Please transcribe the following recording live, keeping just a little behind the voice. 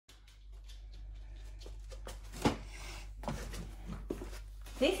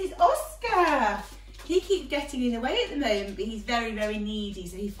This is Oscar. He keeps getting in the way at the moment, but he's very, very needy,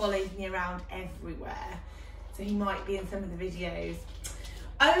 so he follows me around everywhere. So he might be in some of the videos.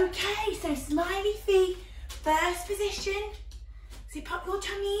 Okay, so smiley feet, first position. Zip up your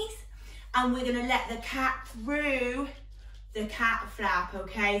tummies, and we're gonna let the cat through the cat flap,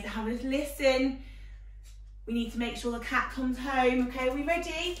 okay? So have a little listen. We need to make sure the cat comes home, okay? Are we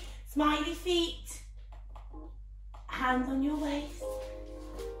ready? Smiley feet, hands on your waist.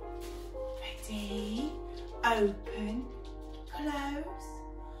 Ready? Open, close,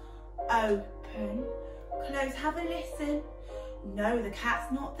 open, close. Have a listen. No, the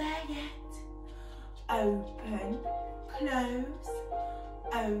cat's not there yet. Open, close,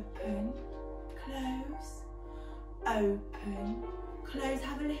 open, close, open, close.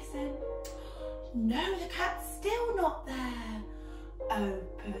 Have a listen. No, the cat's still not there.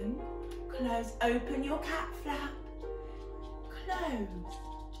 Open, close, open your cat flap. Close,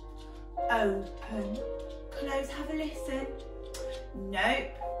 open, close. Have a listen.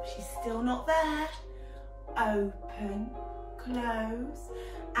 Nope, she's still not there. Open, close,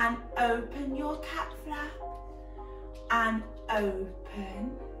 and open your cat flap. And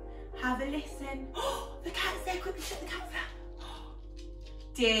open. Have a listen. Oh, the cat's there. Quickly shut the cat flap.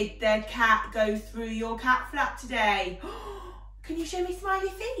 Did the cat go through your cat flap today? Can you show me smiley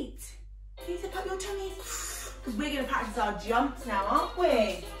feet? Can you zip up your tummies? Because we're going to practice our jumps now, aren't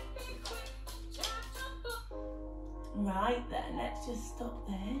we? Right then, let's just stop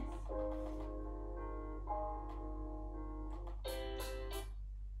this.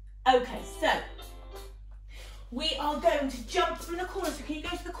 Okay, so we are going to jump from the corner. So can you go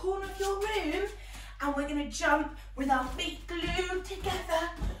to the corner of your room? And we're going to jump with our feet glued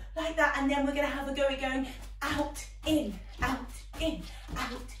together like that. And then we're going to have a go at going out, in, out, in,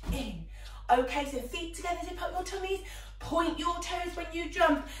 out, in. Okay, so feet together, zip up your tummies. Point your toes when you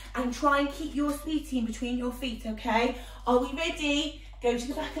jump and try and keep your sweetie in between your feet, okay? Are we ready? Go to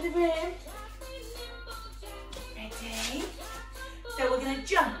the back of the room. Ready? So we're going to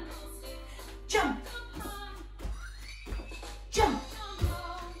jump, jump, jump,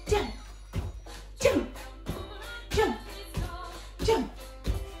 jump, jump, jump, jump,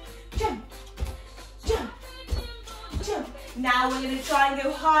 jump, jump, jump. Now we're going to try and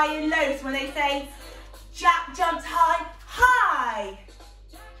go high and low. So when they say Jack jumps high, high,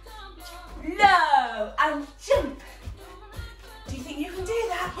 low, and jump. Do you think you can do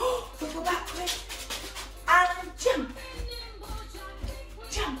that? Go backwards and jump,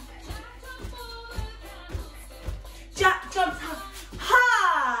 jump. Jack jumps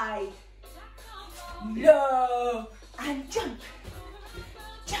high, low, and jump,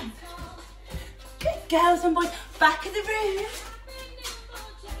 jump. Good girls and boys, back of the room.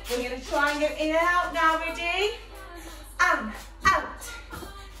 We're going to try and go in and out now, ready? And out,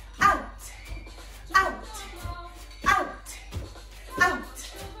 out, out, out, out,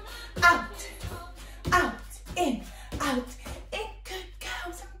 out, out, in, out, in. Good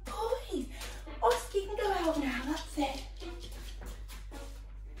girls and boys. Oscar, you can go out now, that's it.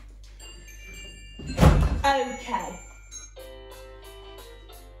 Okay.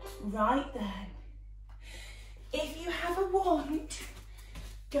 Right then. If you have a wand,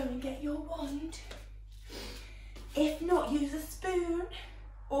 go and get your wand. If not, use a spoon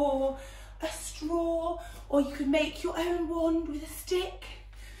or a straw, or you could make your own wand with a stick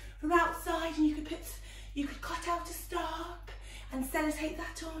from outside, and you could cut out a star and sellotape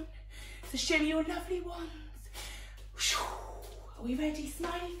that on to show your lovely wands. Are we ready,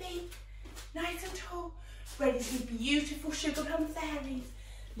 smiley feet? Nice and tall. Ready to be beautiful sugar plum fairies.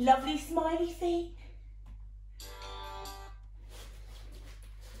 Lovely smiley feet.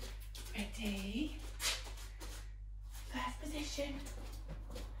 Ready? First position.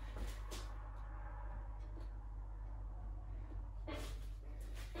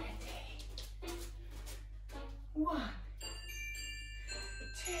 Ready? 1,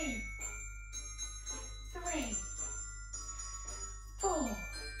 2, 3, 4.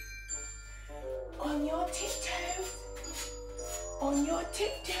 On your tiptoes. On your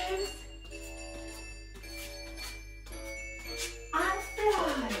tiptoes. And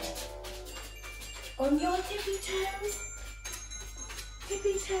fly. On your tippy toes,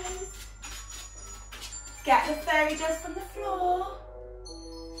 tippy toes. Get the fairy dust from the floor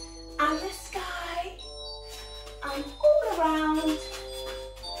and the sky and all around.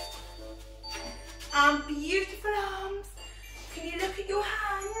 And beautiful arms. Can you look at your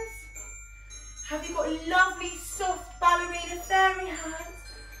hands? Have you got lovely soft ballerina fairy hands?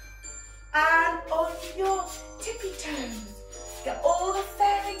 And on your tippy toes, get all the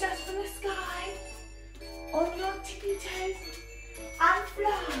fairy dust from the sky. On your tippy toes and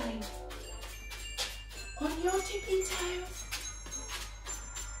fly.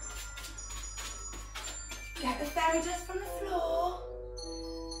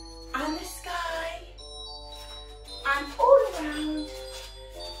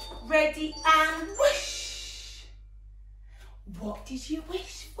 did you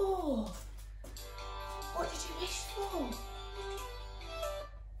wish for? What did you wish for?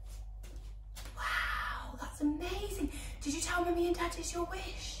 Wow, that's amazing. Did you tell Mummy and Daddy's your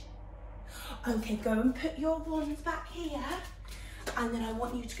wish? Okay, go and put your wands back here. And then I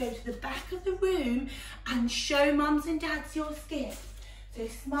want you to go to the back of the room and show Mums and Dads your skip. So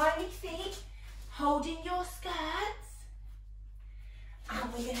smiley feet, holding your skirts.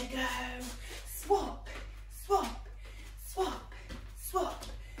 And we're gonna go swap, swap, swap, swap,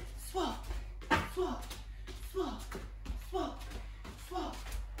 swap, swap, swap, swap, swap,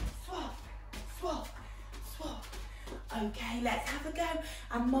 swap, swap, swap. Okay, let's have a go.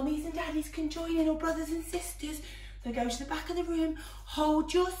 And Mummies and Daddies can join in, or brothers and sisters. So go to the back of the room,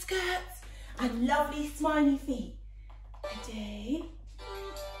 hold your skirts and lovely smiley feet. Ready?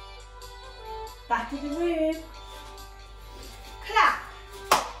 Back of the room. Clap.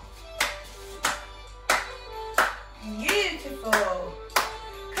 Beautiful.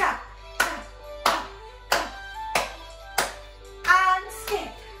 Clap, clap, clap, clap. And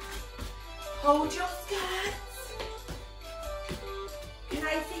skip. Hold your skirts. Can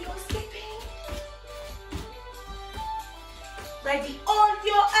I see your skipping? Ready, on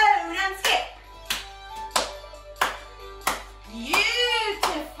your own, and skip.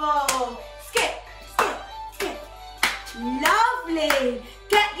 Beautiful. Skip, skip, skip. Lovely.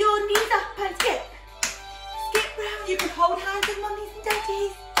 Get your knees up and skip. Skip round. You can hold hands with Mummies and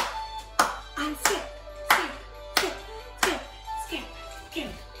Daddies. And skip, skip, skip, skip, skip,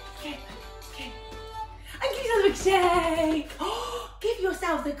 skip, skip, skip. And give yourself a big shake. Oh, give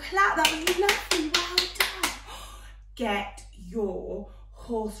yourselves a clap. That was lovely. Well done. Get your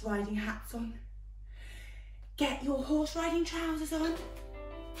horse riding hats on. Get your horse riding trousers on.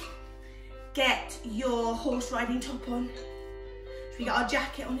 Get your horse riding top on. Should we get our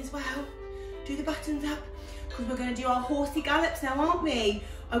jacket on as well? Do the buttons up, because we're going to do our horsey gallops now, aren't we?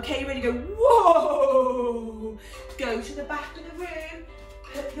 Okay, you ready to go? Whoa! Go to the back of the room.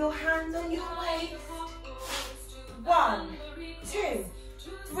 Put your hands on your waist. 1, 2,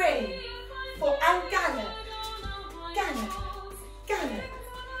 3, 4, and gallop. Gallop, gallop,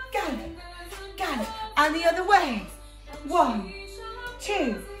 gallop, gallop. And the other way. 1,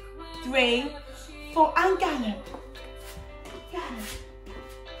 2, 3, 4, and gallop. Gallop,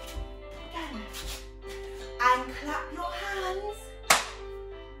 gallop. And clap your hands.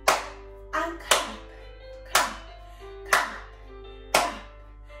 And clap, clap, clap, clap.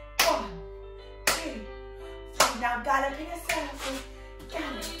 1, 2, 3. Now gallop in a circle.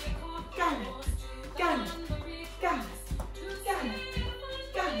 Gallop, gallop, gallop. Gallop, gallop,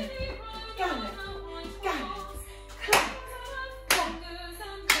 gallop, gallop, gallop, clap, clap,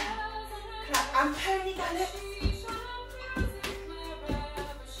 clap, clap, and pony gallop.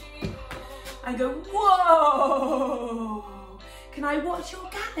 I go, whoa! Can I watch your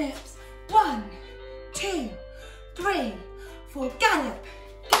gallops? 1, 2, 3, 4, gallop,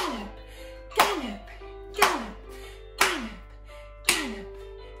 gallop, gallop, gallop, gallop, gallop,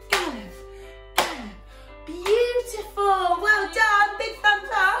 gallop, gallop. Beautiful, well done, big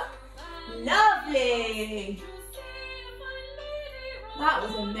thumbs up. Lovely. That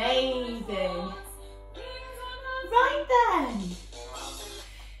was amazing. Right then,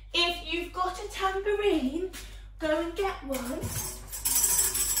 if you've got a tambourine, go and get one.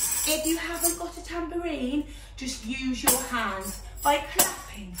 If you haven't got a tambourine, just use your hands by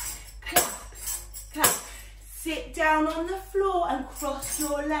clapping, clap, clap. Sit down on the floor and cross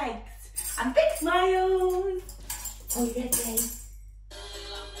your legs. And big smiles. Are you ready?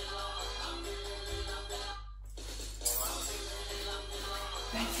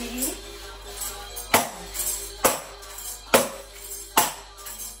 Ready?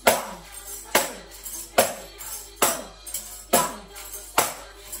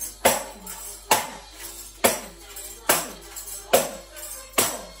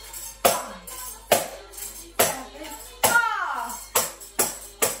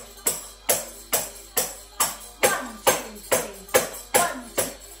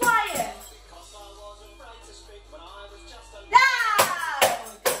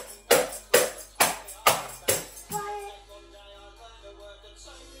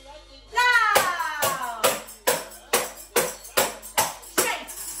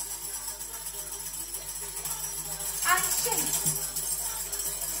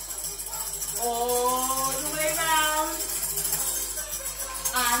 All the way round.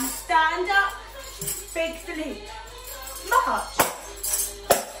 And stand up. Big salute. March.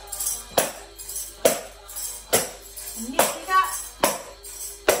 Lift it up.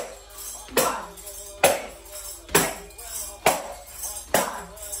 1, 2, 3, 4, 5,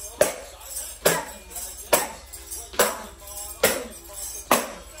 6, 7, 8, 1, 2,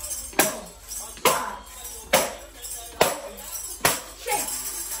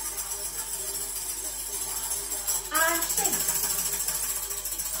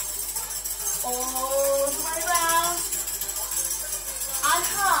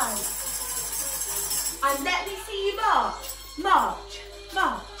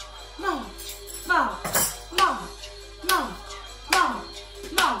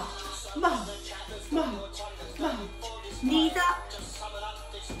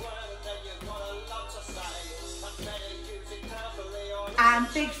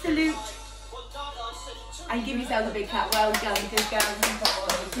 salute. And give yourself a big clap. Well done, good girls and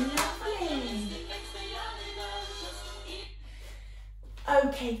boys. Lovely.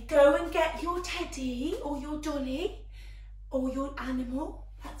 Okay, go and get your teddy or your dolly or your animal.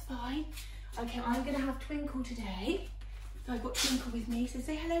 That's fine. Okay, I'm going to have Twinkle today. So I've got Twinkle with me. So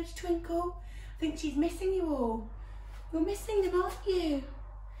say hello to Twinkle. I think she's missing you all. You're missing them, aren't you?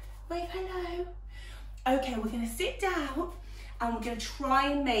 Wave hello. Okay, we're going to sit down and we're going to try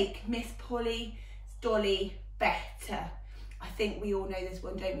and make Miss Polly's dolly better. I think we all know this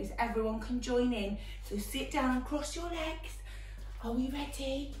one, don't we? So everyone can join in. So sit down and cross your legs. Are we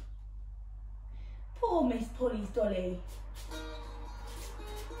ready? Poor Miss Polly's dolly.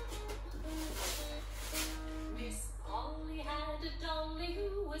 Miss Polly had a dolly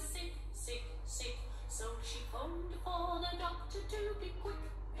who was sick, sick, sick. So she phoned for the doctor to be quick,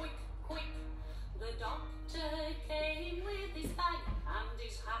 quick, quick. The doctor came with his bag and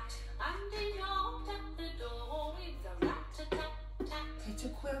his hat, and he knocked at the door with a rat-a-tat-tat. Put a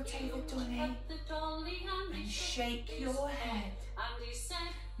quilt over dolly and shake your head. And he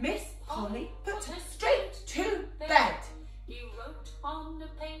said, Miss Polly, put her straight to bed. He wrote on the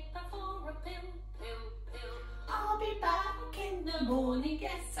paper for a pill, pill, pill. I'll be back in the morning,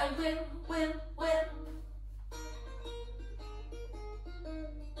 yes I will.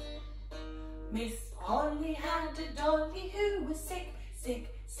 Miss Polly had a dolly who was sick, sick,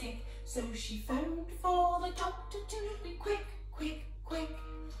 sick. So she phoned for the doctor to be quick, quick, quick.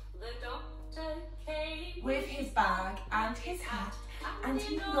 The doctor came with his bag and his hat, and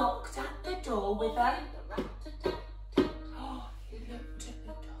he knocked at the door with a oh, he looked at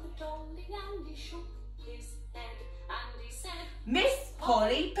the dolly and he shook his head and he said, Miss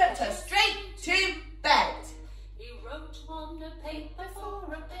Polly, put her straight to bed. He wrote on the paper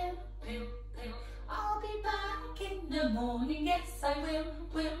for a pill, pill, pill. I'll be back in the morning, yes I will.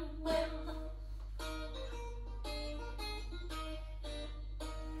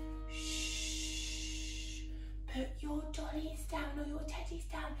 Shh. Put your dollies down or your teddies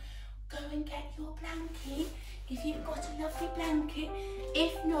down. Go and get your blanket if you've got a lovely blanket.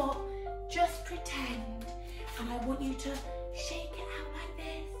 If not, just pretend. And I want you to shake it out like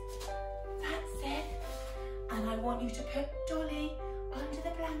this. That's it. And I want you to put Dolly under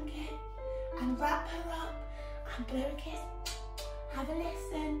the blanket and wrap her up and blow a kiss. Have a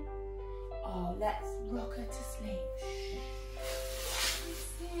listen. Oh, let's rock her to sleep.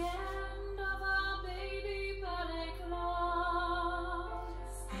 It's the end of our baby ballet class.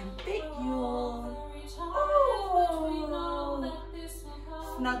 And big yawn.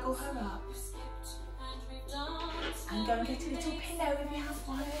 Snuggle her up. And go and get a little pillow if you have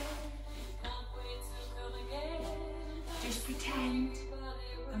one. Just pretend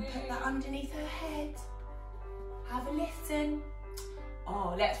and put that underneath her head. Have a listen.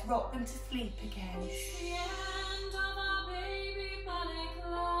 Oh, let's rock them to sleep again. It's the end of our baby ballet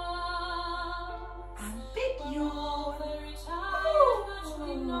class. And big yawn.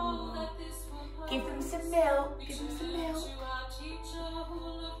 Give them some milk. Give them some milk.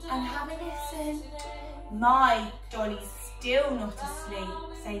 And have a listen. My Dolly's still not asleep.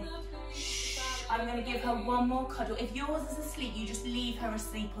 Say, shh. I'm going to give her one more cuddle. If yours is asleep, you just leave her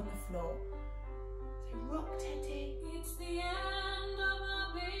asleep on the floor. So rock, Teddy. It's the end of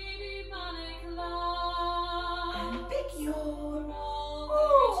our baby ballet class. And big yawn.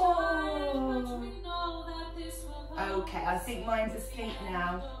 Okay, I think mine's asleep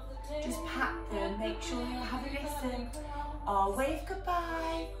now. Just pat them, make sure you have a listen. Oh, wave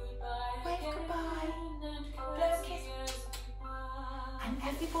goodbye. Wave goodbye. Blow a kiss. And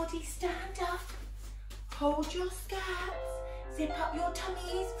everybody stand up. Hold your skirts. Zip up your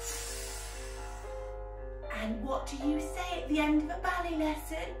tummies. And what do you say at the end of a ballet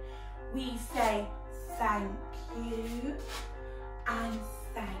lesson? We say thank you and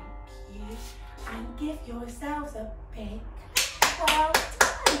thank you. And give yourselves a big well done.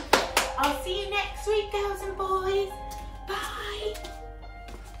 I'll see you next week, girls and